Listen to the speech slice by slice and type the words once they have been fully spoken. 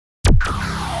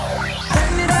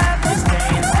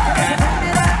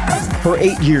For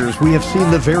 8 years, we have seen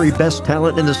the very best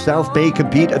talent in the South Bay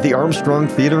compete at the Armstrong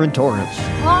Theater in Torrance.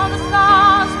 All the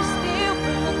stars we steal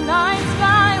from the night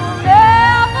sky will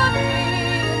never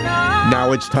be enough.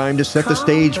 Now it's time to set the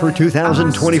stage for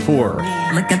 2024. Look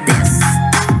at this.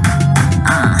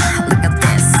 Look at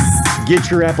this.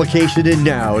 Get your application in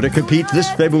now to compete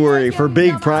this February for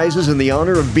big prizes in the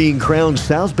honor of being crowned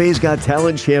South Bay's Got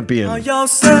Talent champion.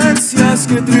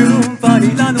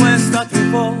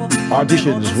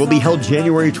 Auditions will be held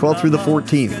January 12th through the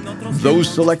 14th. Those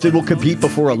selected will compete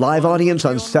before a live audience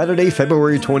on Saturday,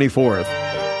 February 24th.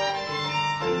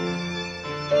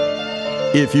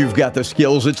 If you've got the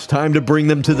skills, it's time to bring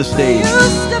them to the stage.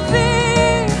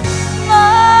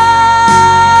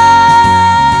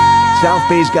 South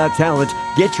Bay's Got Talent.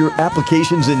 Get your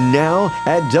applications in now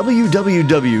at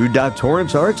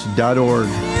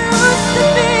www.torrancearts.org.